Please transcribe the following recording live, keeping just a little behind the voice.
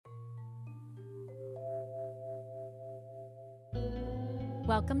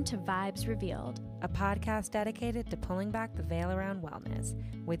Welcome to Vibes Revealed, a podcast dedicated to pulling back the veil around wellness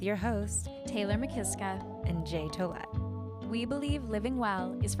with your hosts, Taylor McKiska and Jay Tollett. We believe living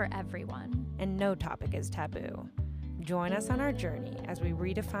well is for everyone, and no topic is taboo. Join us on our journey as we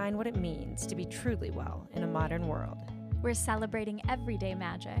redefine what it means to be truly well in a modern world. We're celebrating everyday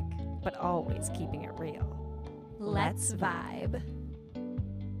magic, but always keeping it real. Let's vibe.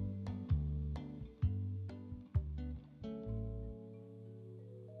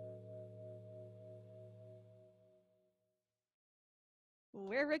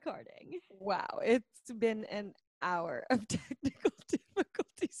 We're recording. Wow, it's been an hour of technical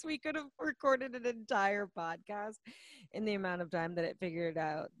difficulties. We could have recorded an entire podcast in the amount of time that it figured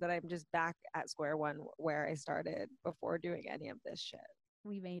out that I'm just back at square one where I started before doing any of this shit.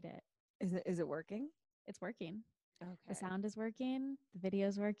 We made it. Is it working? It's working. Okay. The sound is working. The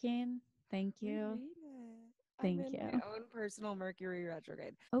video's working. Thank you. We made it. Thank I'm in you. my own personal Mercury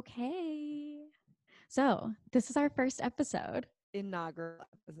retrograde. Okay. So this is our first episode. Inaugural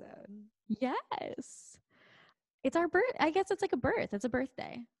episode. Yes. It's our birth. I guess it's like a birth. It's a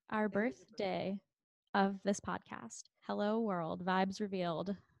birthday. Our birthday of this podcast. Hello world. Vibes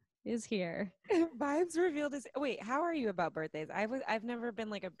Revealed is here. Vibes Revealed is wait, how are you about birthdays? I've never been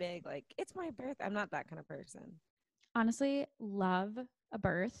like a big like it's my birthday. I'm not that kind of person. Honestly, love a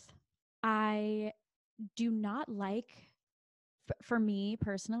birth. I do not like for me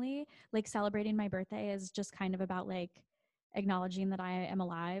personally, like celebrating my birthday is just kind of about like acknowledging that I am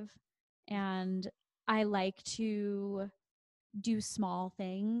alive, and I like to do small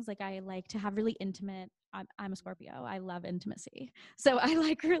things. Like I like to have really intimate. I'm a Scorpio. I love intimacy, so I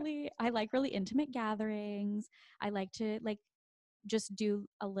like really intimate gatherings. I like to like just do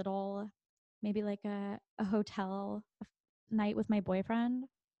a little, maybe like a hotel night with my boyfriend.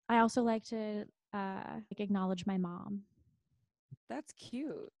 I also like to like acknowledge my mom. That's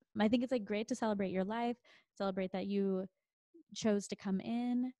cute. I think it's like great to celebrate your life, celebrate that you chose to come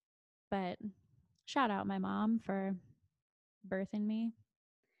in, but shout out my mom for birthing me.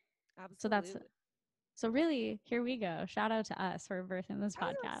 Absolutely. So really, here we go. Shout out to us for birthing this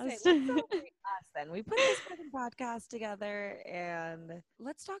podcast. Let's celebrate us then. We put this podcast together, and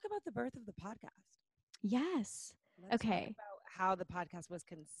let's talk about the birth of the podcast. Yes. Let's talk about how the podcast was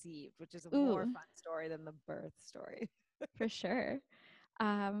conceived, which is a more fun story than the birth story. For sure.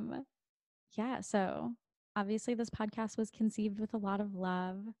 Yeah, so obviously this podcast was conceived with a lot of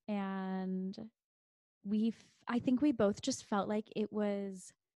love, and I think we both just felt like it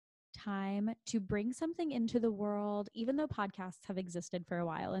was time to bring something into the world, even though podcasts have existed for a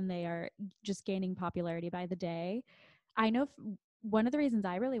while and they are just gaining popularity by the day. I know one of the reasons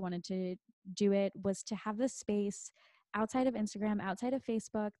I really wanted to do it was to have this space outside of Instagram, outside of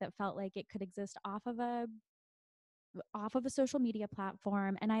Facebook, that felt like it could exist off of a social media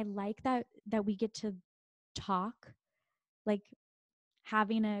platform. And I like that we get to talk, like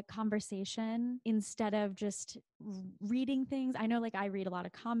having a conversation instead of just reading things. I know like I read a lot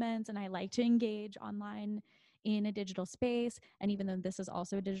of comments and I like to engage online in a digital space. And even though this is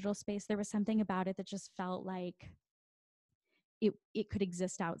also a digital space, there was something about it that just felt like it could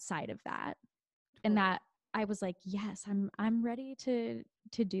exist outside of that. Totally. And that I was like, yes, I'm ready to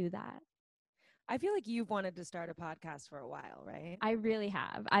do that. I feel like you've wanted to start a podcast for a while, right? I really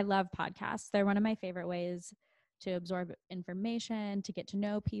have. I love podcasts. They're one of my favorite ways to absorb information, to get to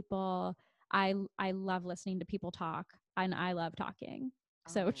know people. I love listening to people talk, and I love talking.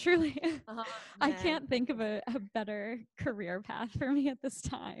 So truly, I can't think of a better career path for me at this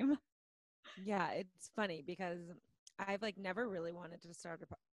time. Yeah, it's funny because I've like never really wanted to start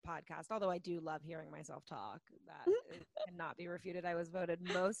a podcast, although I do love hearing myself talk. That cannot be refuted. I was voted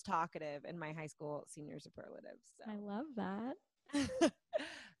most talkative in my high school senior superlatives. So. I love that.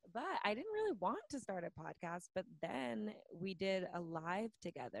 But I didn't really want to start a podcast, but then we did a live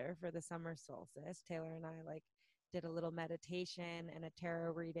together for the summer solstice. Taylor and I like did a little meditation and a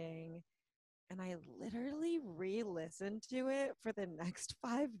tarot reading, and I literally re-listened to it for the next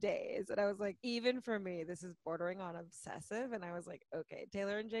 5 days. And I was like, even for me, this is bordering on obsessive. And I was like, okay,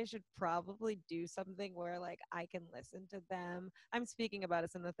 Taylor and Jay should probably do something where like I can listen to them. I'm speaking about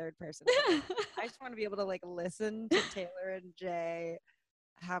us in the third person. I just want to be able to like listen to Taylor and Jay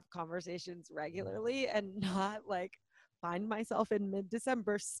have conversations regularly and not like find myself in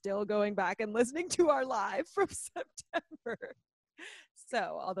mid-December still going back and listening to our live from September.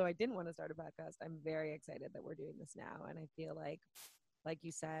 So although I didn't want to start a podcast, I'm very excited that we're doing this now. And I feel like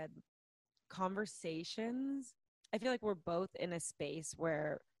you said, conversations, I feel like we're both in a space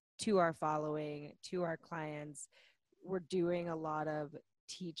where to our following, to our clients, we're doing a lot of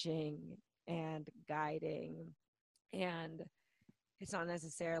teaching and guiding, and it's not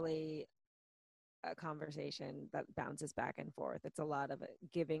necessarily a conversation that bounces back and forth. It's a lot of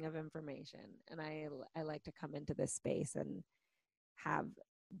giving of information. And I like to come into this space and have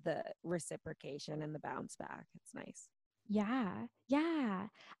the reciprocation and the bounce back. It's nice. Yeah. Yeah.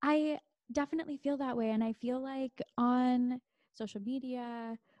 I definitely feel that way. And I feel like on social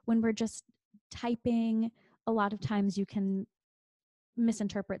media, when we're just typing, a lot of times you can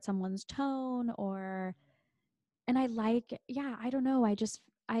misinterpret someone's tone or, and I like, yeah, I don't know.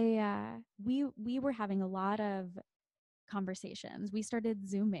 We were having a lot of conversations. We started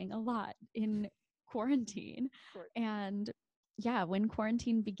Zooming a lot in quarantine. And yeah, when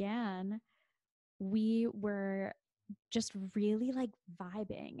quarantine began, we were just really like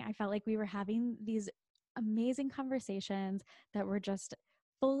vibing. I felt like we were having these amazing conversations that were just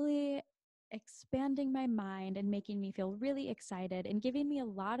fully expanding my mind and making me feel really excited and giving me a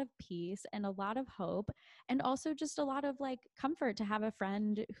lot of peace and a lot of hope and also just a lot of like comfort to have a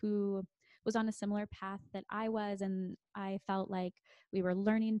friend who was on a similar path that I was, and I felt like we were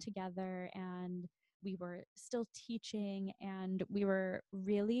learning together and we were still teaching and we were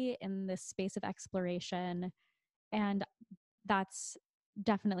really in this space of exploration. And that's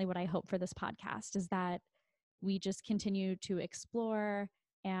definitely what I hope for this podcast, is that we just continue to explore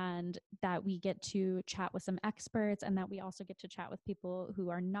and that we get to chat with some experts and that we also get to chat with people who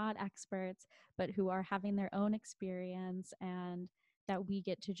are not experts but who are having their own experience, and that we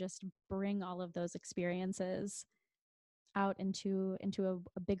get to just bring all of those experiences out into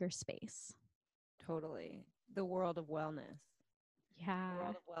a bigger space. Totally. The world of wellness. The Yeah.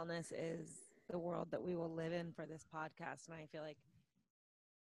 world of wellness is the world that we will live in for this podcast. And I feel like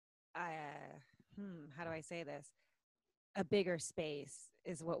how do I say this? A bigger space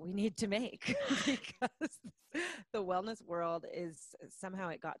is what we need to make because the wellness world is somehow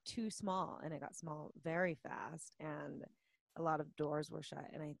it got too small, and it got small very fast, and a lot of doors were shut.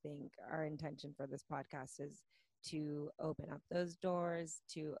 And I think our intention for this podcast is to open up those doors,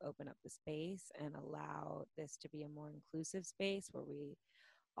 to open up the space and allow this to be a more inclusive space where we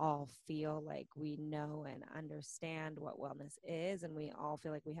all feel like we know and understand what wellness is, and we all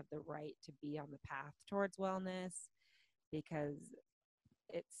feel like we have the right to be on the path towards wellness, because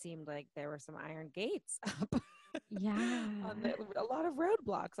it seemed like there were some iron gates up Yeah. a lot of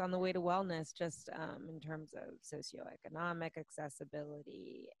roadblocks on the way to wellness, just in terms of socioeconomic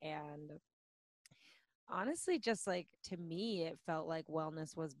accessibility. And honestly, just like to me, it felt like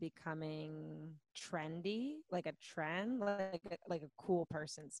wellness was becoming trendy, like a trend, like a cool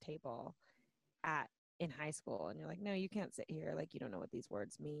person's table at in high school. And you're like, no, you can't sit here, like you don't know what these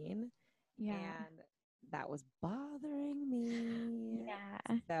words mean. Yeah. And that was bothering me.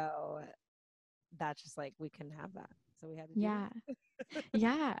 Yeah. So that's just like we couldn't have that. So we had to do Yeah. it.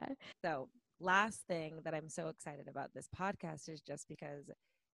 Yeah. So last thing that I'm so excited about this podcast is just because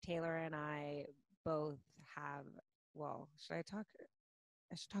Taylor and I both have, well, I should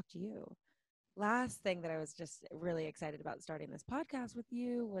talk to you. Last thing that I was just really excited about starting this podcast with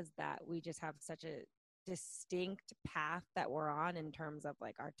you was that we just have such a distinct path that we're on in terms of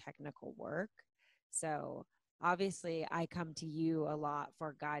like our technical work. So obviously I come to you a lot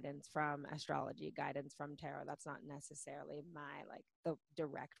for guidance from astrology, guidance from tarot. That's not necessarily my like the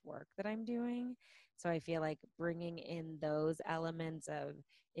direct work that I'm doing. So I feel like bringing in those elements of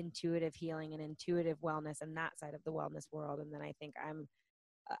intuitive healing and intuitive wellness and that side of the wellness world, and then I think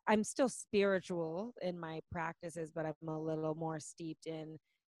I'm still spiritual in my practices, but I'm a little more steeped in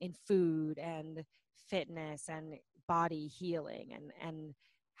food and fitness and body healing, and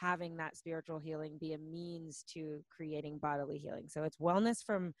having that spiritual healing be a means to creating bodily healing. So it's wellness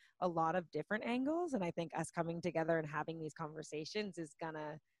from a lot of different angles, and I think us coming together and having these conversations is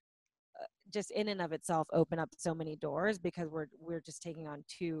gonna just in and of itself open up so many doors, because we're just taking on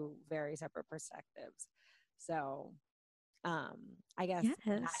two very separate perspectives. So um, I guess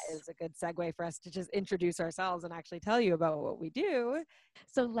that Yes. is a good segue for us to just introduce ourselves and actually tell you about what we do.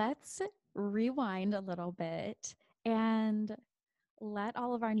 So let's rewind a little bit and let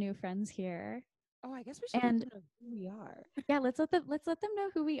all of our new friends here. Oh, I guess we should let And them know who we are. yeah, let's let them know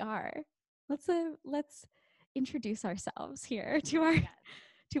who we are. Let's introduce ourselves here to our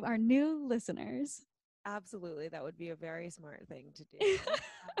Yes, new listeners. absolutely. That would be a very smart thing to do.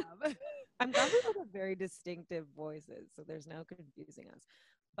 I'm glad we both have very distinctive voices, so there's no confusing us.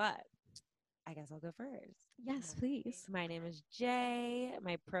 But I guess I'll go first. Yes, please. My name is Jay.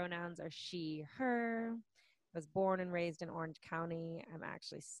 My pronouns are she, her. I was born and raised in Orange County. I'm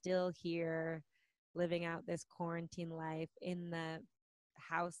actually still here living out this quarantine life in the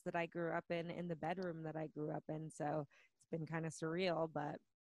house that I grew up in the bedroom that I grew up in. So it's been kind of surreal. But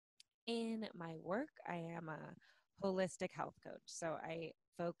in my work, I am a holistic health coach. So I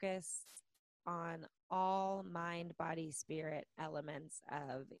focus on all mind, body, spirit elements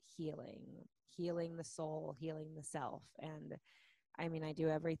of healing the soul, healing the self. And I mean, I do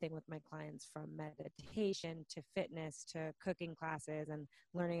everything with my clients from meditation to fitness to cooking classes and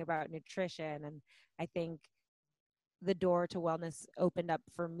learning about nutrition. And I think the door to wellness opened up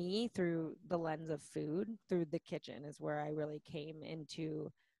for me through the lens of food, through the kitchen is where I really came into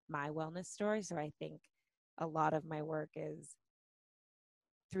my wellness story. So I think a lot of my work is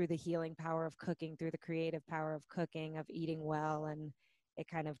through the healing power of cooking, through the creative power of cooking, of eating well, and it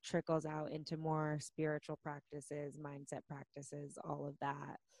kind of trickles out into more spiritual practices, mindset practices, all of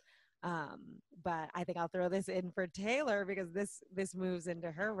that. But I think I'll throw this in for Taylor because this moves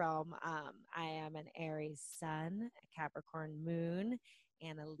into her realm. I am an Aries sun, a Capricorn moon,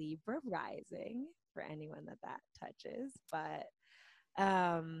 and a Libra rising for anyone that touches. But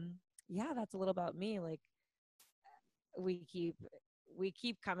yeah, that's a little about me. Like we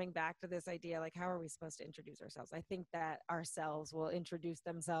keep coming back to this idea, like how are we supposed to introduce ourselves? I think that ourselves will introduce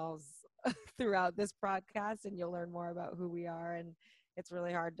themselves throughout this podcast, and you'll learn more about who we are. And it's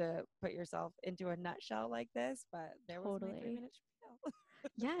really hard to put yourself into a nutshell like this, but there was my 3-minute spiel.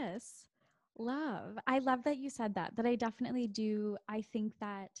 Yes. Love. I love that you said that I definitely do. I think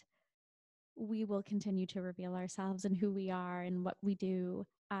that we will continue to reveal ourselves and who we are and what we do.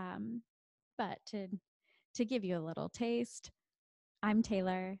 But to give you a little taste, I'm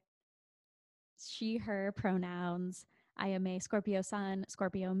Taylor. She, her pronouns. I am a Scorpio sun,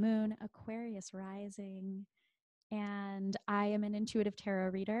 Scorpio moon, Aquarius rising, and I am an intuitive tarot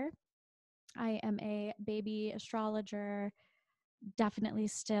reader. I am a baby astrologer, definitely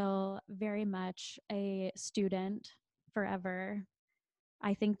still very much a student forever.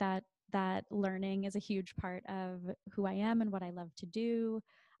 I think that learning is a huge part of who I am and what I love to do.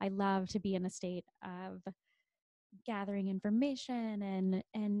 I love to be in a state of gathering information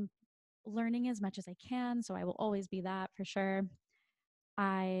and learning as much as I can, so I will always be that for sure.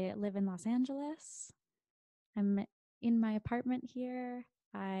 I live in Los Angeles. I'm in my apartment here.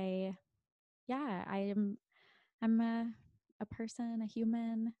 I'm a person, a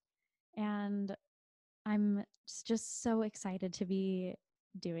human, and I'm just so excited to be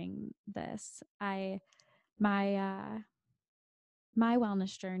doing this. My my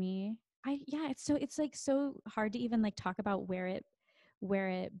wellness journey. It's like so hard to even like talk about where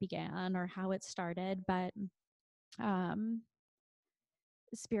it began or how it started, but um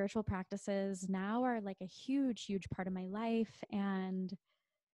spiritual practices now are like a huge part of my life, and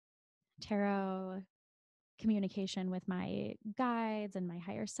tarot, communication with my guides and my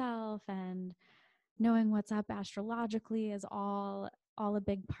higher self, and knowing what's up astrologically is all a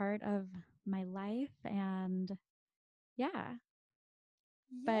big part of my life. And yeah,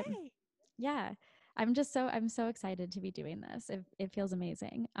 but Yay! yeah, I'm so excited to be doing this. It feels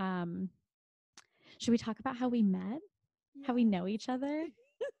amazing. Should we talk about how we met, how we know each other?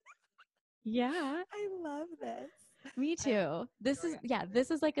 Yeah. I love this. Me too. This.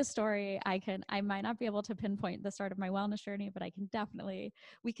 This is like a story I might not be able to pinpoint the start of my wellness journey, but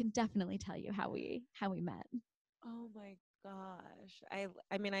we can definitely tell you how we met. Oh my gosh.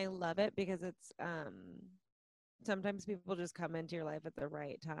 I mean, I love it because it's sometimes people just come into your life at the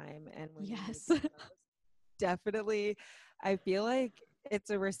right time and when you need Yes. them most. Definitely, I feel like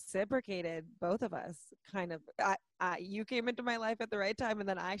it's a reciprocated, both of us kind of. You came into my life at the right time, and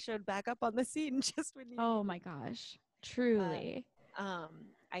then I showed back up on the scene just when you Oh needed my me. gosh. But Truly.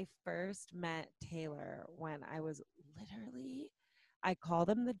 I first met Taylor when I was literally, I call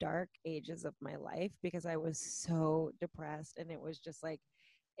them the dark ages of my life because I was so depressed, and it was just like,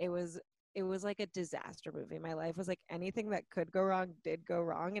 it was it was like a disaster movie. My life was like anything that could go wrong did go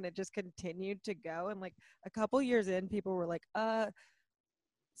wrong, and it just continued to go. And like a couple years in, people were like,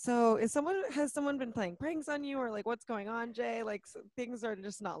 so has someone been playing pranks on you, or like what's going on, Jay? Like things are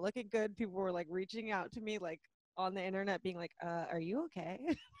just not looking good. People were like reaching out to me like on the internet being like, are you okay?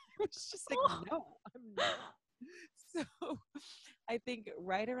 I was just like, Oh. no, I'm not. So I think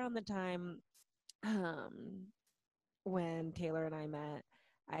right around the time um when Taylor and I met,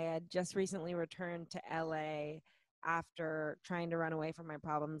 I had just recently returned to LA after trying to run away from my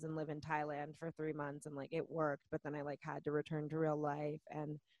problems and live in Thailand for 3 months, and like it worked, but then I like had to return to real life.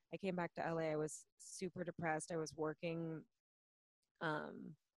 And I came back to LA. I was super depressed. I was working I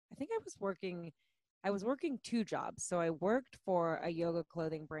think I was working 2 jobs. So I worked for a yoga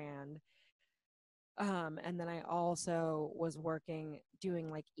clothing brand, and then I also was working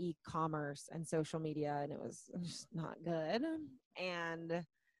doing like e-commerce and social media, and it was just not good. And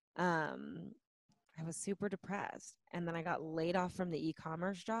I was super depressed. And then I got laid off from the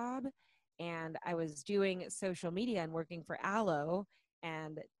e-commerce job, and I was doing social media and working for Aloe,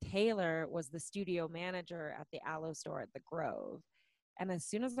 and Taylor was the studio manager at the Aloe store at the Grove. And as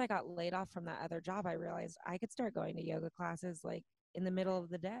soon as I got laid off from that other job, I realized I could start going to yoga classes like in the middle of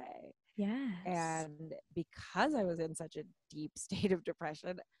the day. Yes. And because I was in such a deep state of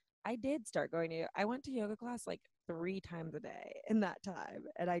depression, I did start going to, I went to yoga class like 3 times a day in that time.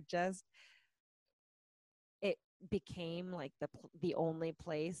 And it became like the only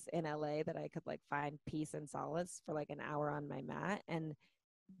place in LA that I could like find peace and solace for like an hour on my mat. And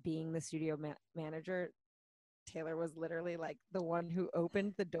being the studio manager, Taylor was literally like the one who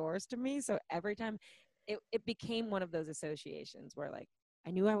opened the doors to me. So every time it became one of those associations where like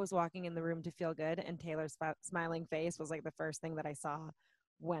I knew I was walking in the room to feel good, and Taylor's smiling face was like the first thing that I saw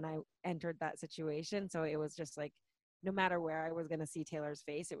when I entered that situation. So it was just like no matter where I was going to see Taylor's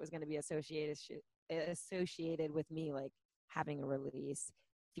face, it was going to be associated with me like having a release,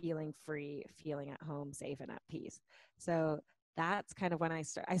 feeling free, feeling at home, safe, and at peace. So that's kind of when I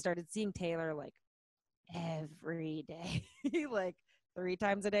started seeing Taylor like every day, like 3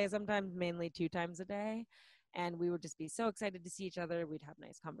 times a day, sometimes mainly 2 times a day. And we would just be so excited to see each other. We'd have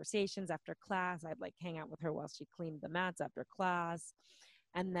nice conversations after class. I'd like hang out with her while she cleaned the mats after class.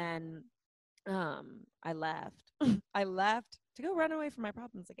 And then I left. I left to go run away from my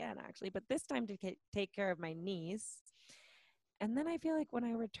problems again, actually, but this time to take care of my niece. And then I feel like when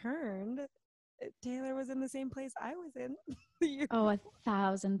I returned, Taylor was in the same place I was in the year Oh, before.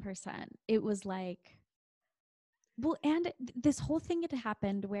 1,000%. It was like, well, and this whole thing had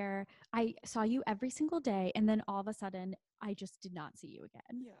happened where I saw you every single day, and then all of a sudden, I just did not see you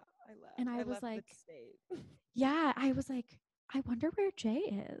again. Yeah, I left. And I I was left the like, state. yeah, I was like, I wonder where Jay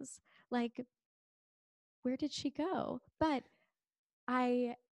is. Like, where did she go? But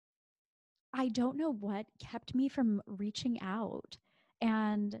I I don't know what kept me from reaching out.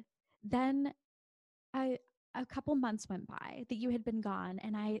 And then I a couple months went by that you had been gone,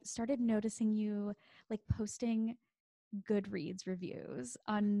 and I started noticing you like posting Goodreads reviews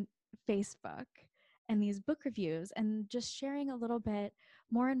on Facebook and these book reviews and just sharing a little bit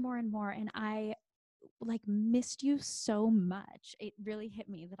more and more and more. And I like missed you so much. It really hit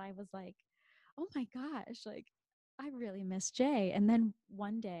me that I was like, oh my gosh, like I really miss Jay. And then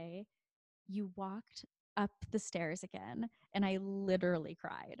one day you walked up the stairs again, and I literally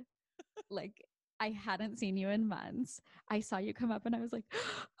cried. Like, I hadn't seen you in months. I saw you come up and I was like,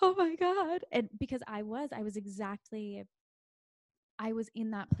 oh my God. And because I was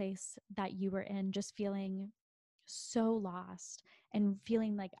in that place that you were in, just feeling so lost and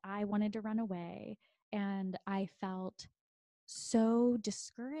feeling like I wanted to run away. And I felt so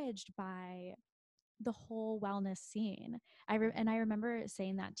discouraged by the whole wellness scene. And I remember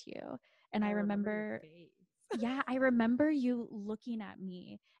saying that to you. And I I remember your remember, face. yeah, I remember you looking at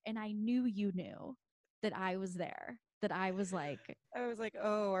me, and I knew you knew that I was there, that I was like, I was like,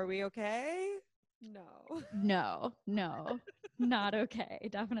 oh, are we okay? No. no, no, not okay.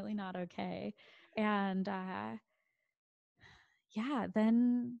 Definitely not okay. And yeah,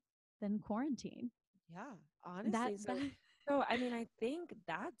 then quarantine. Yeah, That honestly. So, that so I mean, I think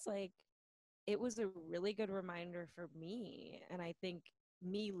that's like, it was a really good reminder for me. And I think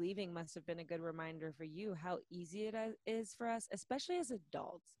me leaving must have been a good reminder for you how easy it is for us, especially as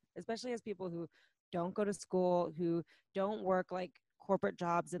adults, especially as people who don't go to school, who don't work like corporate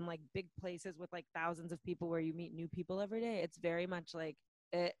jobs in like big places with like thousands of people where you meet new people every day. It's very much like,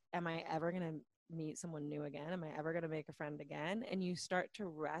 am I ever going to meet someone new again? Am I ever going to make a friend again? And you start to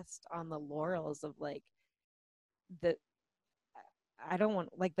rest on the laurels of like the I don't want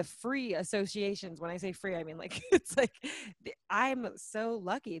like the free associations. When I say free, I mean like it's like I'm so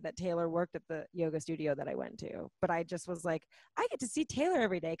lucky that Taylor worked at the yoga studio that I went to. But I just was like, I get to see Taylor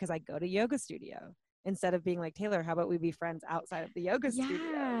every day because I go to yoga studio instead of being like, Taylor, how about we be friends outside of the yoga studio,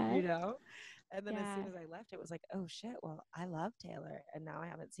 yeah. you know? And then as Yeah. soon as I left, it was like, oh shit, well, I love Taylor. And now I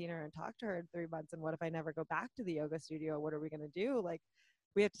haven't seen her and talked to her in 3 months. And what if I never go back to the yoga studio? What are we going to do? Like,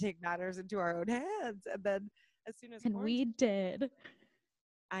 we have to take matters into our own hands. And then as soon as And we quarantine, did.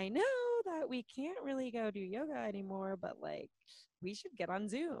 I know that we can't really go do yoga anymore, but like we should get on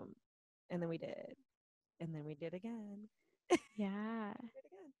Zoom. And then we did. And then we did again. Yeah. Did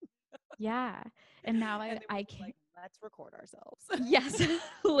again. Yeah. And now And then we I were can't. like, let's record ourselves. Yes,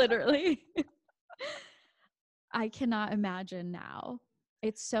 literally. I cannot imagine now.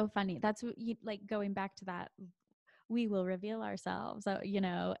 It's so funny. That's what you like going back to that. We will reveal ourselves,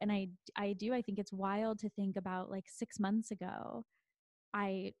 and I think it's wild to think about like 6 months ago.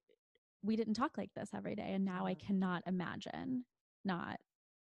 I We didn't talk like this every day, and now I Yeah. cannot imagine not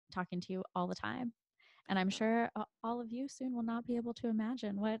talking to you all the time. And I'm sure all of you soon will not be able to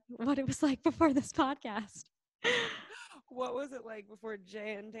imagine what it was like before this podcast. What was it like before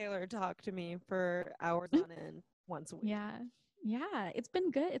Jay and Taylor talked to me for hours on end once a week? Yeah. Yeah, it's been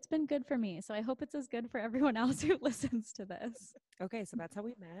good. It's been good for me. So I hope it's as good for everyone else who listens to this. Okay, so that's how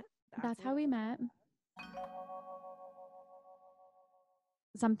we met. That's how we met.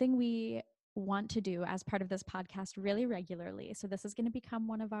 Something we want to do as part of this podcast really regularly. So this is going to become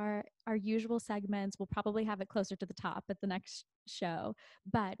one of our usual segments. We'll probably have it closer to the top at the next show,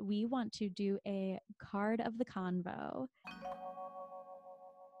 but we want to do a card of the convo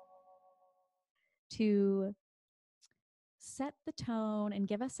to set the tone and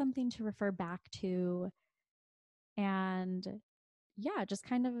give us something to refer back to, and yeah, just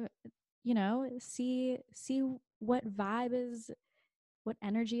kind of, see what vibe is, what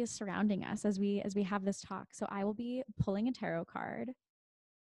energy is surrounding us as we have this talk. So I will be pulling a tarot card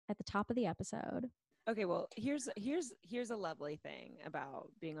at the top of the episode. Okay, well, here's a lovely thing about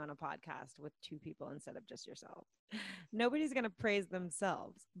being on a podcast with two people instead of just yourself. Nobody's going to praise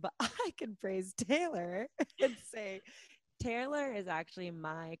themselves, but I can praise Taylor and say Taylor is actually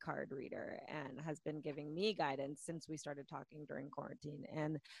my card reader and has been giving me guidance since we started talking during quarantine.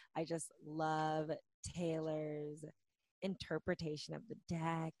 And I just love Taylor's interpretation of the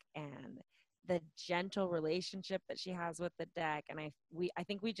deck and the gentle relationship that she has with the deck. And I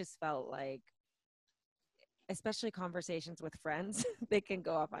think we just felt like, especially conversations with friends, they can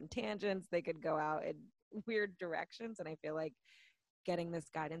go off on tangents, they could go out in weird directions. And I feel like getting this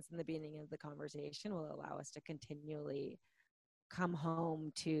guidance in the beginning of the conversation will allow us to continually come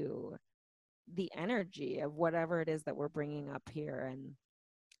home to the energy of whatever it is that we're bringing up here. And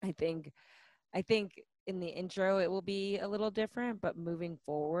I think in the intro it will be a little different, but moving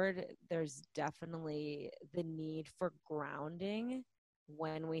forward there's definitely the need for grounding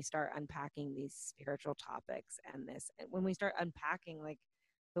when we start unpacking these spiritual topics, and when we start unpacking like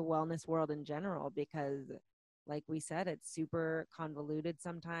the wellness world in general, because like we said, it's super convoluted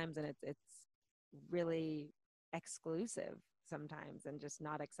sometimes, and it's really exclusive sometimes and just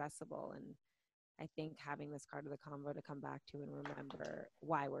not accessible. And I think having this card of the convo to come back to and remember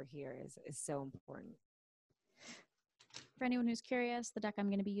why we're here is so important. For anyone who's curious, the deck I'm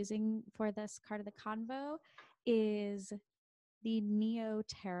going to be using for this card of the convo is the Neo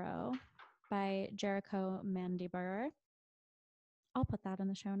Tarot by Jericho Mandibur. I'll put that in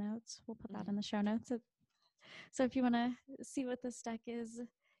the show notes. We'll put that in the show notes. So if you want to see what this deck is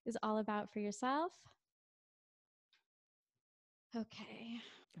all about for yourself. Okay.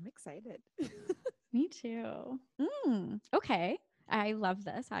 I'm excited. Me too. Okay. I love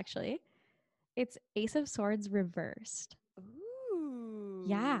this actually. It's Ace of Swords reversed. Ooh.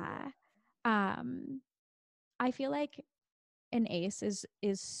 Yeah. I feel like an ace is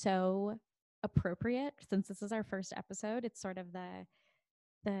so appropriate since this is our first episode. It's sort of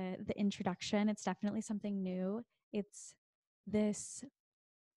the introduction. It's definitely something new. It's this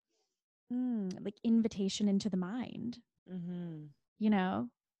like invitation into the mind. Mm-hmm. You know,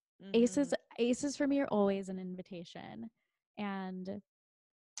 Mm-hmm. aces for me are always an invitation, and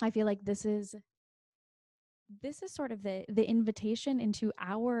I feel like this is sort of the invitation into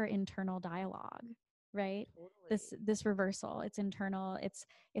our internal dialogue, right? Totally. This reversal, it's internal, it's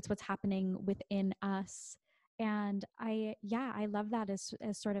what's happening within us. And I love that as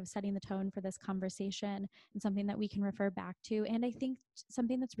sort of setting the tone for this conversation and something that we can refer back to. And I think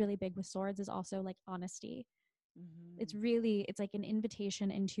something that's really big with swords is also like honesty. Mm-hmm. It's like an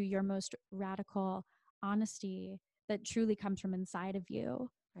invitation into your most radical honesty that truly comes from inside of you.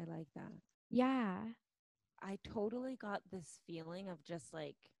 I like that. Yeah. I totally got this feeling of just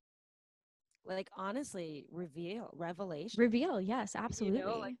like honestly revelation. Reveal, yes, Like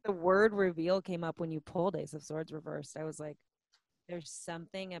absolutely. the word reveal came up when you pulled Ace of Swords reversed. I was like, there's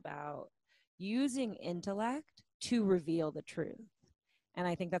something about using intellect to reveal the truth. And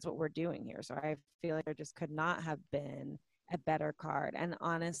I think that's what we're doing here. So I feel like there just could not have been a better card. And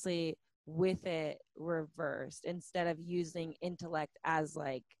honestly, with it reversed, instead of using intellect as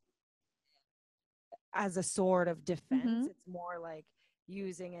a sword of defense, Mm-hmm. it's more like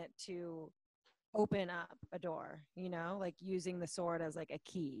using it to open up a door, like using the sword as like a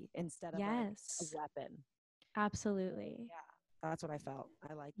key instead of like a Yes, weapon. absolutely. Yeah, that's what I felt.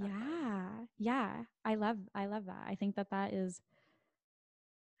 I like that card. Yeah, yeah. I love that. I think that's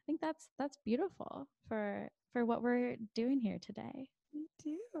beautiful for what we're doing here today. Me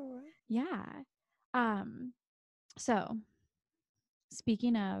too. Yeah. Um. So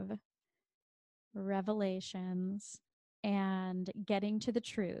speaking of revelations and getting to the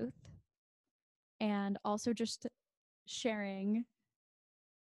truth, and also just sharing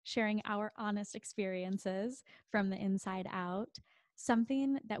sharing our honest experiences from the inside out.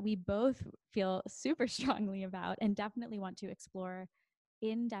 Something that we both feel super strongly about and definitely want to explore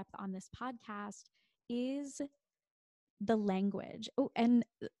in depth on this podcast is the language. Oh, and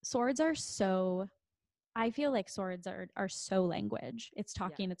swords are so, I feel like swords are so language. It's Yeah.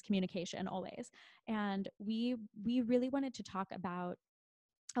 talking, it's communication always. And we really wanted to talk about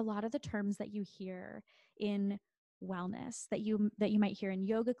a lot of the terms that you hear in wellness, that you might hear in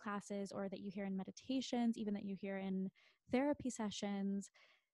yoga classes, or that you hear in meditations, even that you hear in therapy sessions,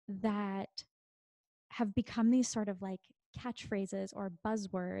 that have become these sort of like catchphrases or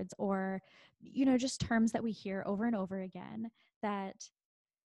buzzwords, or just terms that we hear over and over again, that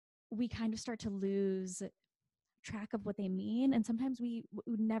we kind of start to lose track of what they mean, and sometimes we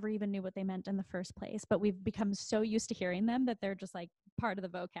never even knew what they meant in the first place, but we've become so used to hearing them that they're just like part of the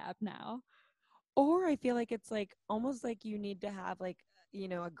vocab now. Or I feel like it's like almost like you need to have like,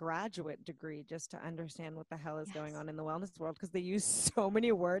 a graduate degree just to understand what the hell is going Yes. on in the wellness world, because they use so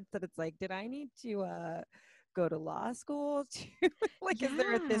many words that it's like, did I need to go to law school to like, is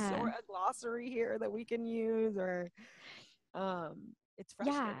there a this or Yeah. a glossary here that we can use? Or it's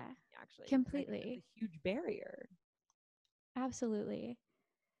Yeah. frustrating actually, because I think that's Completely. a huge barrier. Absolutely.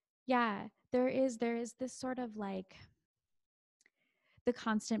 Yeah. There is this sort of like the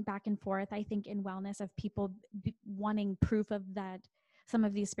constant back and forth, I think, in wellness, of people wanting proof of that some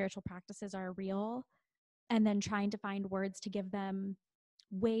of these spiritual practices are real, and then trying to find words to give them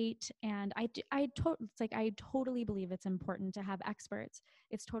weight. And it's like I totally believe it's important to have experts.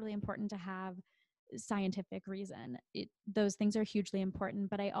 It's totally important to have scientific reason. Those things are hugely important,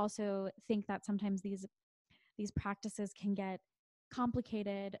 but I also think that sometimes these practices can get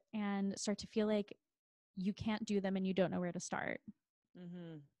complicated and start to feel like you can't do them and you don't know where to start.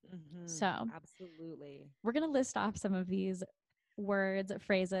 So Absolutely. we're going to list off some of these words,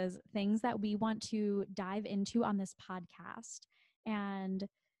 phrases, things that we want to dive into on this podcast. And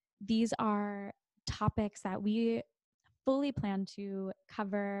these are topics that we fully plan to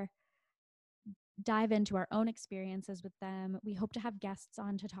cover, dive into our own experiences with them. We hope to have guests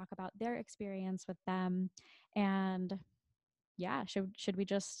on to talk about their experience with them. And yeah, should we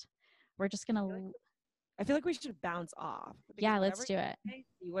just, we're just going to, I feel like we should bounce off, because yeah, whatever let's do you it. say,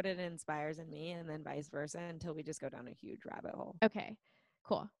 see what it inspires in me, and then vice versa, until we just go down a huge rabbit hole. Okay,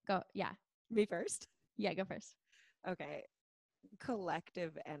 cool. Go. Yeah. Me first. Yeah, go first. Okay.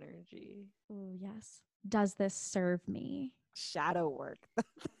 Collective energy. Oh, yes. Does this serve me? Shadow work.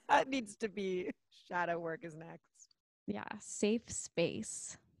 That needs to be, shadow work is next. Yeah. Safe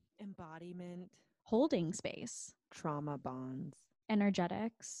space, Embodiment. holding space, Trauma bonds.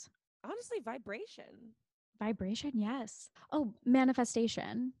 energetics, Honestly, vibration. vibration. Yes. Oh,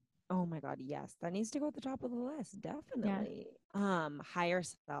 manifestation. Oh my god, yes. That needs to go at the top of the list. Yeah. Definitely. Higher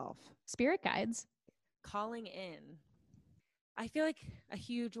self. Spirit guides. Calling in. I feel like a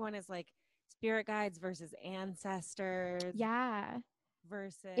huge one is like spirit guides versus ancestors Yeah.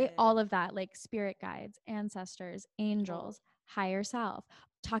 versus All of that, like spirit guides, ancestors, total. angels, higher self,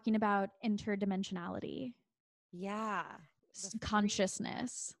 talking about interdimensionality, Yeah. The 3D,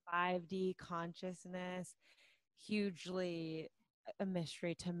 consciousness. 5D consciousness, hugely a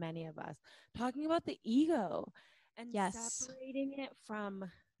mystery to many of us. Talking about the ego and Yes. separating it from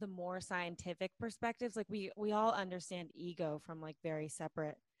the more scientific perspectives. Like we all understand ego from like very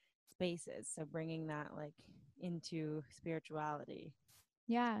separate spaces. So bringing that like into spirituality.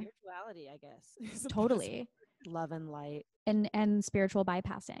 Yeah. Spirituality, I guess, is a Totally. buzzword. Love and light. And spiritual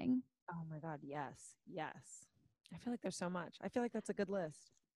bypassing. Oh my God. Yes. Yes. I feel like there's so much. I feel like that's a good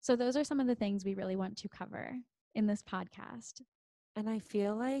list. So those are some of the things we really want to cover in this podcast. And I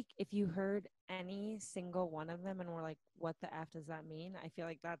feel like if you heard any single one of them and were like, what the F does that mean? I feel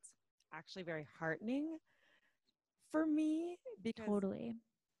like that's actually very heartening for me, because Totally.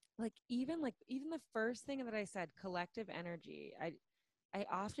 like even the first thing that I said, collective energy, I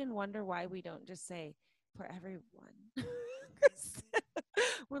often wonder why we don't just say for everyone.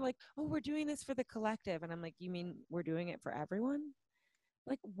 We're like, oh, we're doing this for the collective. And I'm like, you mean we're doing it for everyone?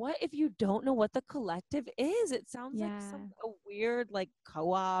 Like, what if you don't know what the collective is? It sounds like Yeah. a weird like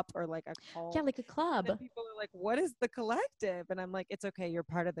co-op or like a Yeah, cult. like a And then club. people are like, what is the collective? And I'm like, it's okay, you're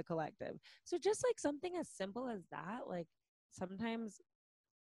part of the collective. So just like something as simple as that, like sometimes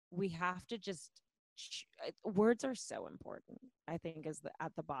we have to just words are so important, I think, is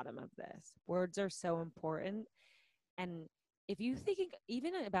at the bottom of this. Words are so important. And if you think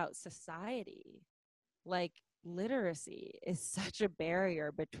even about society, like literacy is such a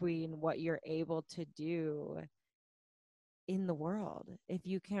barrier between what you're able to do in the world. If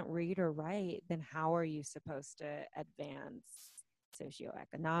you can't read or write, then how are you supposed to advance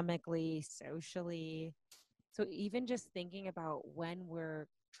socioeconomically, socially. So even just thinking about when we're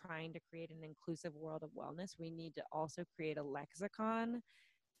trying to create an inclusive world of wellness, we need to also create a lexicon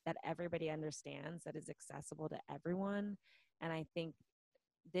that everybody understands, that is accessible to everyone. And I think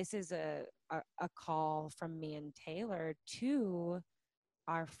this is a call from me and Taylor to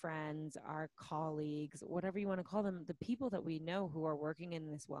our friends, our colleagues, whatever you want to call them, the people that we know who are working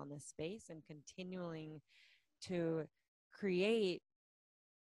in this wellness space and continuing to create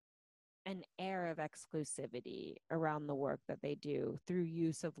an air of exclusivity around the work that they do through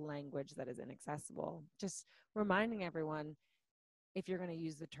use of language that is inaccessible. Just reminding everyone, if you're going to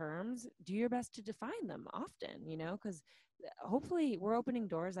use the terms, do your best to define them often, because hopefully we're opening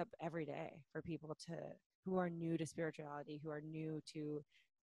doors up every day for people who are new to spirituality, who are new to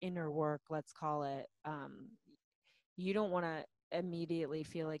inner work, let's call it. You don't want to immediately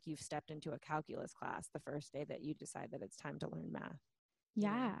feel like you've stepped into a calculus class the first day that you decide that it's time to learn math.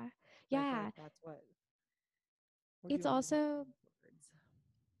 Yeah. So I feel like Yeah. that's what we're It's doing with also words.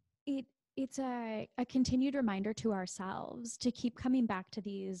 it it's a continued reminder to ourselves to keep coming back to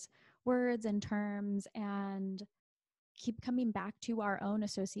these words and terms and keep coming back to our own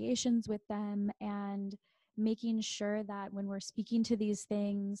associations with them and making sure that when we're speaking to these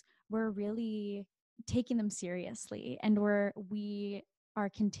things, we're really taking them seriously and we are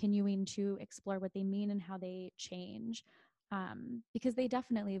continuing to explore what they mean and how they change. Because they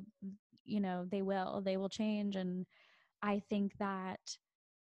definitely, they will change. And I think that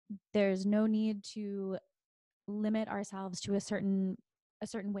there's no need to limit ourselves to a certain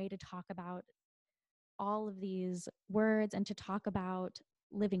way to talk about all of these words and to talk about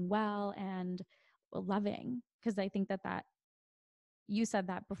living well and loving, because I think that you said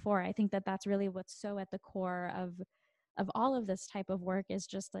that before. I think that that's really what's so at the core of all of this type of work, is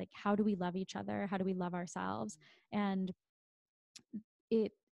just like, how do we love each other, how do we love ourselves? And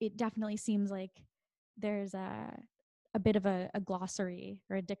it definitely seems like there's a bit of a glossary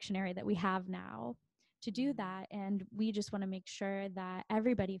or a dictionary that we have now to do that, and we just want to make sure that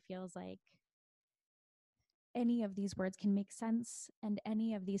everybody feels like any of these words can make sense and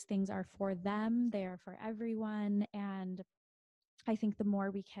any of these things are for them, they are for everyone. And I think the more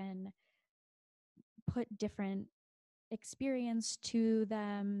we can put different experience to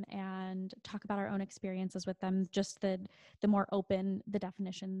them and talk about our own experiences with them, just the more open the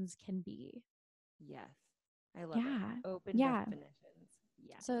definitions can be. Yes, I love it. Yeah. Open Yeah. definitions.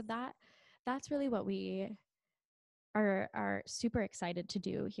 Yes. So that's really what we are super excited to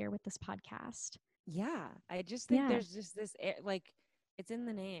do here with this podcast. Yeah, I just think Yeah. there's just this like it's in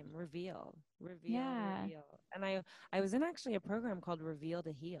the name, reveal, reveal, Yeah. reveal. And I was in actually a program called Reveal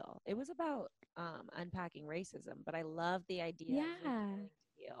to Heal. It was about unpacking racism, but I love the idea of Yeah. revealing to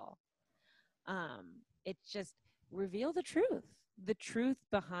heal. It's just reveal the truth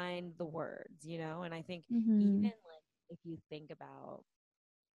behind the words, and I think even Mm-hmm. like if you think about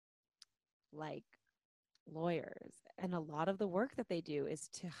like lawyers, and a lot of the work that they do is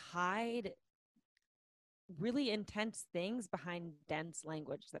to hide really intense things behind dense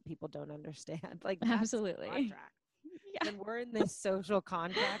language that people don't understand. Like that's Absolutely. contract. Yeah. And we're in this social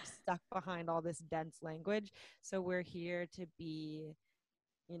contract stuck behind all this dense language. So we're here to be,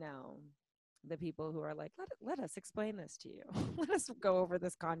 you know, the people who are like, let us explain this to you. Let us go over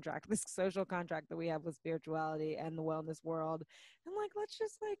this contract, this social contract that we have with spirituality and the wellness world. And like, let's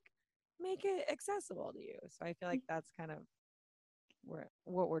just like make it accessible to you. So I feel like that's kind of what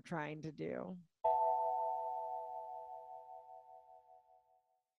we're trying to do.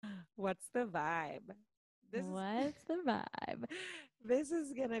 What's the vibe? This is What's the vibe? this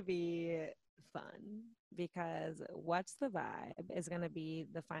is gonna be fun because what's the vibe is gonna be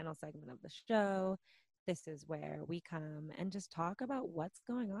the final segment of the show. This is where we come and just talk about what's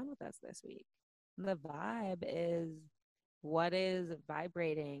going on with us this week. The vibe is what is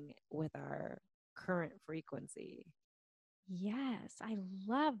vibrating with our current frequency. Yes, I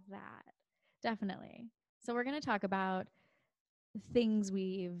love that. Definitely. So we're going to talk about things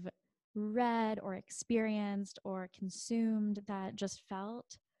we've read or experienced or consumed that just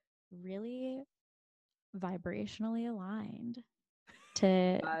felt really vibrationally aligned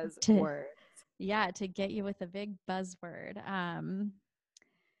to to Buzzword. yeah, to get you with a big buzzword.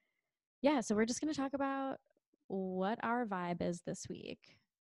 Yeah, so we're just going to talk about what our vibe is this week.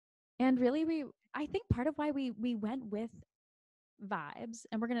 And really I think part of why we went with vibes,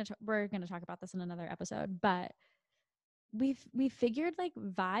 and we're gonna talk about this in another episode, but we figured like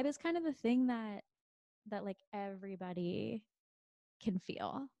vibe is kind of the thing that like everybody can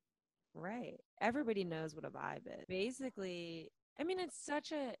feel. Right. Everybody knows what a vibe is. Basically, I mean, it's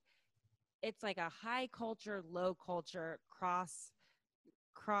like a high culture, low culture cross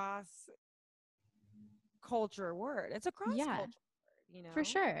cross culture word. It's a cross Yeah, culture word, for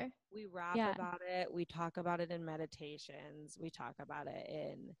sure. We rap Yeah. about it. We talk about it in meditations. We talk about it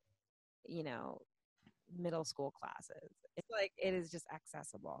in, middle school classes. It's like it is just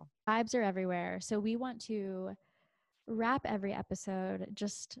accessible. Vibes are everywhere. So we want to wrap every episode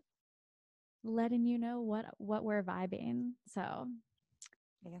just letting you know what we're vibing. So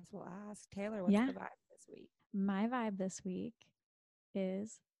I guess we'll ask Taylor, what's yeah, the vibe this week? my vibe this week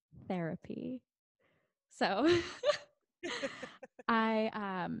is therapy. So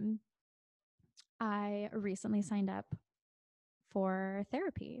I recently signed up for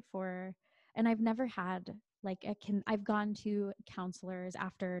therapy and I've never had like I've gone to counselors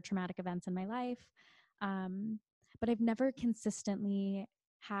after traumatic events in my life. But I've never consistently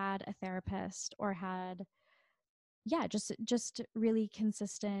had a therapist or had just really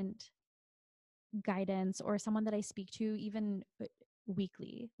consistent guidance or someone that I speak to even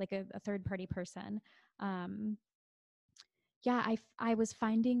weekly, like a third party person. Um, I was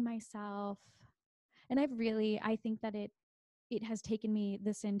finding myself, and I think that it has taken me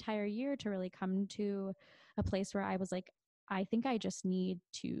this entire year to really come to a place where I was like, I think I just need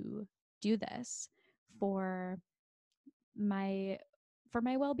to do this for my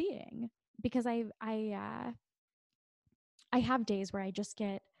well-being, because I have days where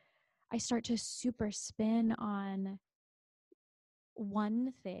I start to super spin on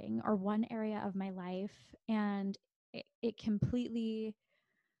one thing or one area of my life, and it completely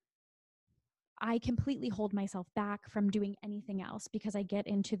I completely hold myself back from doing anything else because I get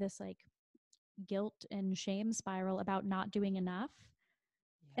into this like guilt and shame spiral about not doing enough,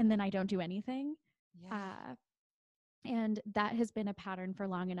 Yeah. and then I don't do anything. Yeah. And that has been a pattern for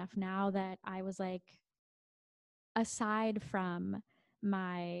long enough now that I was like, aside from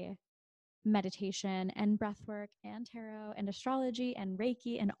my meditation and breath work and tarot and astrology and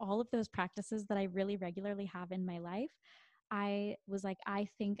Reiki and all of those practices that I really regularly have in my life, I was like, I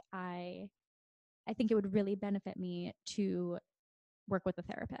think it would really benefit me to work with a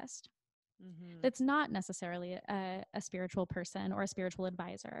therapist Mm-hmm. that's not necessarily a spiritual person or a spiritual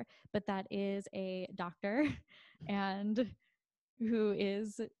advisor, but that is a doctor and who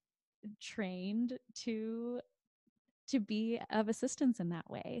is trained to be of assistance in that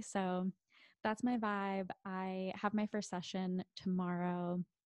way. So that's my vibe. I have my first session tomorrow,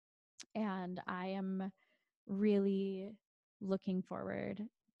 and I am really looking forward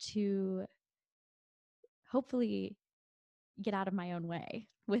to hopefully get out of my own way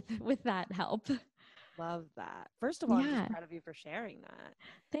with that help. Love that. First of all, I'm just Yeah, proud of you for sharing that.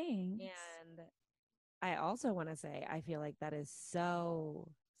 thanks. And I also want to say, I feel like that is so,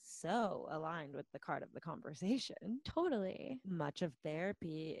 so aligned with the card of the conversation. Totally. Much of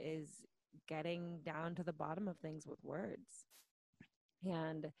therapy is getting down to the bottom of things with words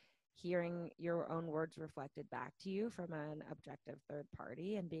and hearing your own words reflected back to you from an objective third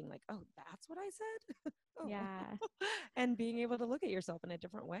party and being like, oh, that's what I said. Oh. Yeah. And being able to look at yourself in a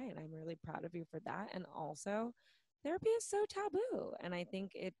different way. And I'm really proud of you for that. And also, therapy is so taboo. And I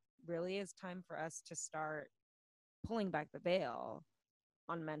think it really is time for us to start pulling back the veil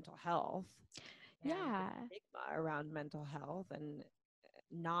on mental health and the Yeah. stigma around mental health, and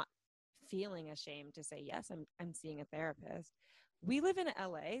not feeling ashamed to say, yes, I'm seeing a therapist. We live in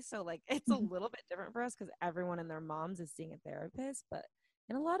LA, so like it's a little bit different for us because everyone and their moms is seeing a therapist. But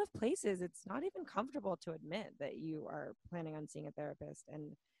in a lot of places, it's not even comfortable to admit that you are planning on seeing a therapist,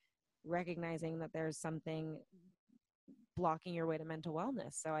 and recognizing that there's something blocking your way to mental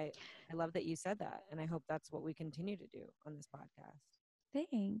wellness. So I love that you said that. And I hope that's what we continue to do on this podcast.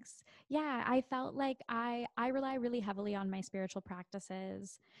 Thanks. Yeah, I felt like I rely really heavily on my spiritual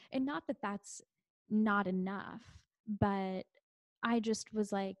practices, and not that that's not enough, but I just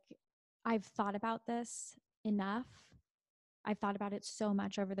was like, I've thought about this enough. I've thought about it so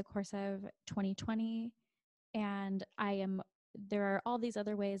much over the course of 2020, and there are all these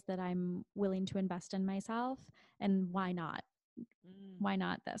other ways that I'm willing to invest in myself, and why not? Why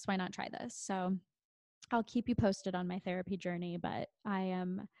not this? Why not try this? So I'll keep you posted on my therapy journey, but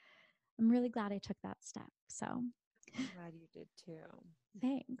I'm really glad I took that step. So I'm glad you did too.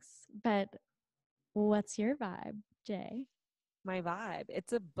 thanks. But what's your vibe, Jay? My vibe,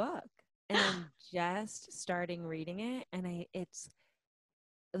 it's a book, and I'm just starting reading it, and it's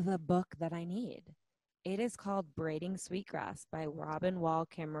the book that I need. It is called Braiding Sweetgrass by Robin Wall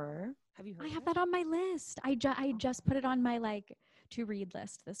Kimmerer. Have you heard I of have it? that on my list. I just put it on my like to read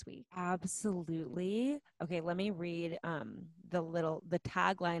list this week. Absolutely. Okay, let me read the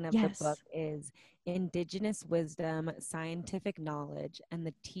tagline of the book Yes. is Indigenous Wisdom, Scientific Knowledge, and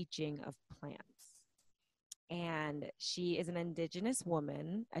the Teaching of Plants. And she is an Indigenous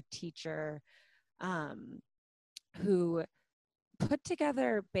woman, a teacher, who put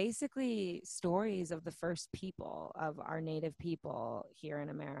together basically stories of the first people, of our native people here in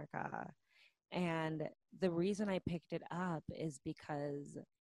America. And the reason I picked it up is because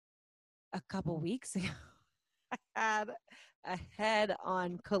a couple weeks ago, I had a head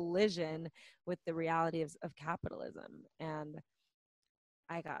on collision with the reality of capitalism. And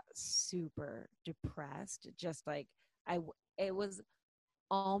I got super depressed. Just like it was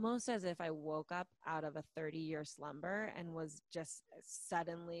almost as if I woke up out of a 30-year slumber and was just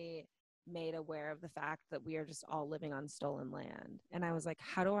suddenly made aware of the fact that we are just all living on stolen land. And I was like,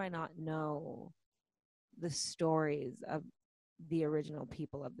 how do I not know the stories of the original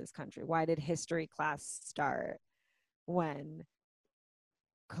people of this country? Why did history class start when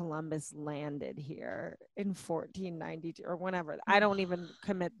Columbus landed here in 1492 or whenever? I don't even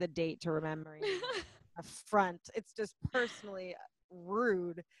commit the date to remembering a front. It's just personally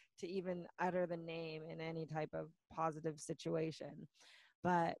rude to even utter the name in any type of positive situation.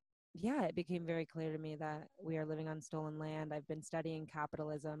 But yeah, it became very clear to me that we are living on stolen land. I've been studying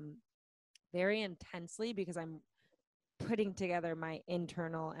capitalism very intensely because I'm putting together my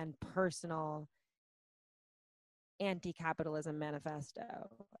internal and personal anti-capitalism manifesto.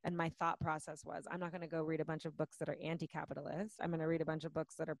 And my thought process was, I'm not going to go read a bunch of books that are anti-capitalist. I'm going to read a bunch of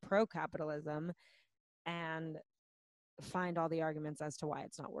books that are pro-capitalism and find all the arguments as to why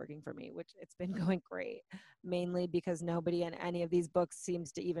it's not working for me, which it's been going great, mainly because nobody in any of these books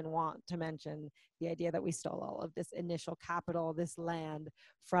seems to even want to mention the idea that we stole all of this initial capital, this land,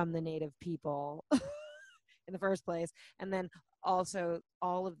 from the native people in the first place. And then also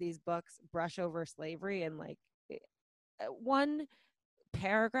all of these books brush over slavery in like one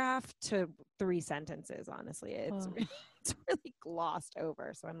paragraph to 3 sentences. Honestly, it's really glossed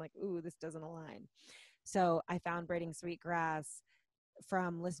over. So I'm like, ooh, this doesn't align. So I found Braiding Sweetgrass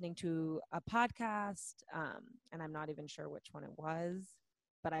from listening to a podcast, and I'm not even sure which one it was,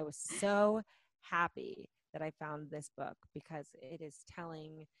 but I was so happy that I found this book because it is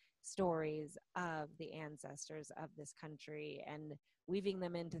telling stories of the ancestors of this country and weaving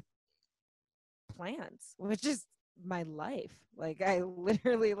them into plants, which is my life. Like I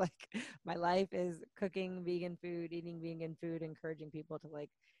literally like my life is cooking vegan food, eating vegan food, encouraging people to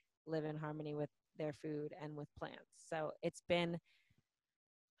like live in harmony with their food and with plants. So I'm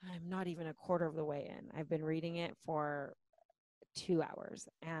not even a quarter of the way in. I've been reading it for 2 hours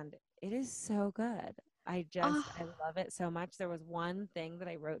and it is so good. I love it so much. There was one thing that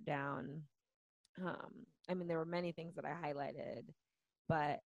I wrote down. I mean, there were many things that I highlighted,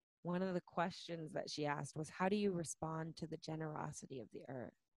 but one of the questions that she asked was, how do you respond to the generosity of the earth?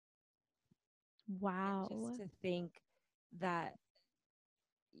 Wow. And just to think that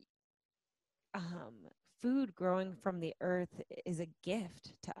um, food growing from the earth is a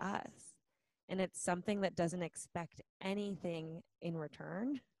gift to us. And it's something that doesn't expect anything in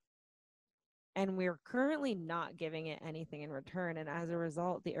return. And we're currently not giving it anything in return. And as a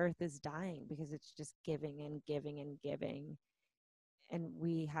result, the earth is dying because it's just giving and giving and giving. And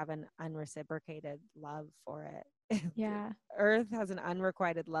we have an unreciprocated love for it. Yeah. Earth has an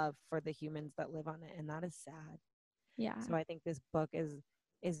unrequited love for the humans that live on it. And that is sad. Yeah. So I think this book is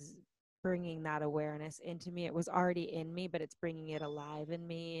bringing that awareness into me. It was already in me, but it's bringing it alive in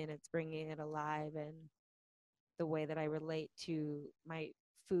me, and it's bringing it alive in the way that I relate to my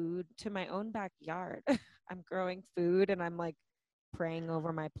food, to my own backyard. I'm growing food and I'm like praying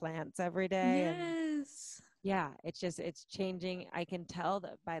over my plants every day. And Yes. yeah, it's changing. I can tell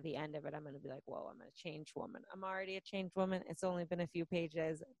that by the end of it, I'm going to be like, whoa, I'm a changed woman. I'm already a changed woman. It's only been a few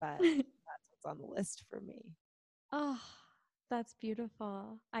pages, but that's what's on the list for me. Oh, that's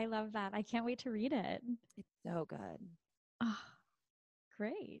beautiful. I love that. I can't wait to read it. It's so good. Oh,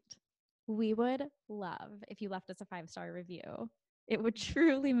 great. We would love if you left us a 5-star review. It would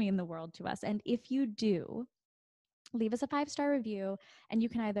truly mean the world to us. And if you do, leave us a 5-star review, and you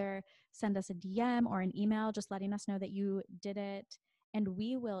can either send us a DM or an email just letting us know that you did it. And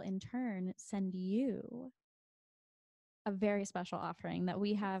we will in turn send you a very special offering that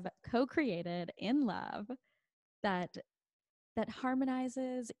we have co-created in love that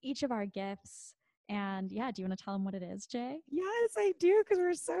harmonizes each of our gifts. And yeah, do you want to tell them what it is, Jay? Yes, I do, because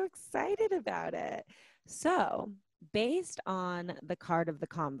we're so excited about it. So, based on the card of the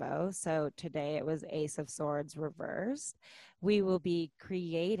combo, so today it was Ace of Swords reversed, we will be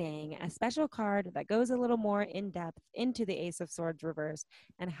creating a special card that goes a little more in depth into the Ace of Swords reversed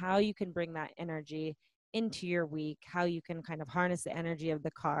and how you can bring that energy into your week, how you can kind of harness the energy of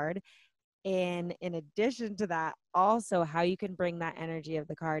the card And in addition to that, also how you can bring that energy of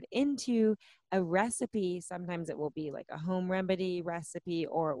the card into a recipe. Sometimes it will be like a home remedy recipe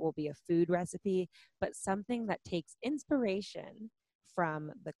or it will be a food recipe, but something that takes inspiration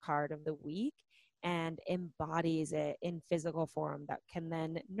from the card of the week and embodies it in physical form that can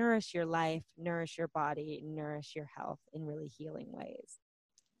then nourish your life, nourish your body, nourish your health in really healing ways.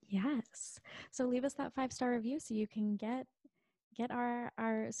 Yes. So leave us that 5-star review so you can get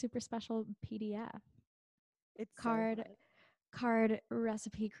our super special PDF It's so card fun. card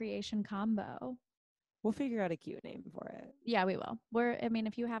recipe creation combo. We'll figure out a cute name for it. Yeah, we will. I mean,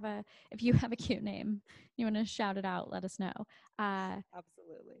 if you have a cute name, you want to shout it out, let us know.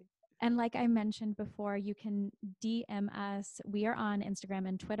 Absolutely. And like I mentioned before, you can DM us. We are on Instagram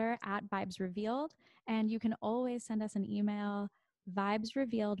and Twitter at Vibes Revealed. And you can always send us an email,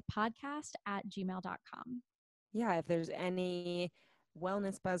 vibesrevealedpodcast@gmail.com. Yeah, if there's any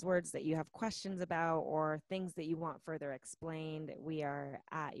wellness buzzwords that you have questions about or things that you want further explained, we are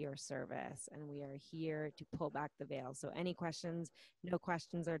at your service and we are here to pull back the veil. So, any questions, no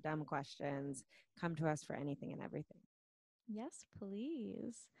questions are dumb questions. Come to us for anything and everything. Yes,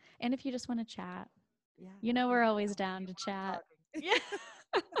 please. And if you just want to chat, Yeah, we're always down to chat. Yeah.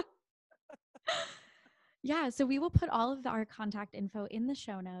 Yeah. So we will put all of our contact info in the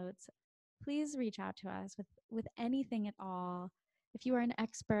show notes. Please reach out to us with anything at all. If you are an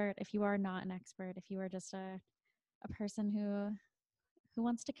expert, if you are not an expert, if you are just a person who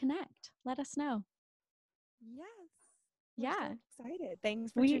wants to connect, let us know. Yes. We're Yeah. so excited.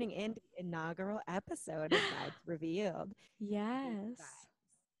 Thanks for We tuning in to the inaugural episode of Vibes Revealed. Baby yes.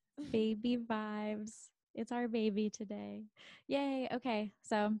 vibes. Baby vibes. It's our baby today. Yay. Okay.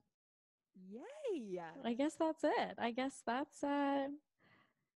 So Yay. I guess that's it. I guess that's our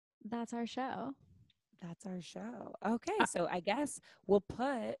show. That's our show. Okay, so I guess we'll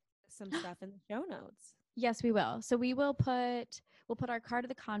put some stuff in the show notes. Yes, we will. So we'll put our card of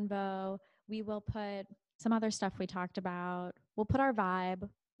the convo. We will put some other stuff we talked about. We'll put our vibe.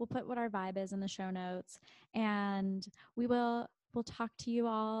 We'll put what our vibe is in the show notes. And we'll talk to you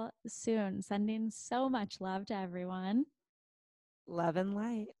all soon. Sending so much love to everyone. Love and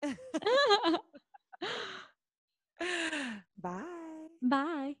light. Bye.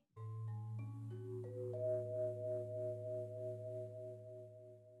 Bye.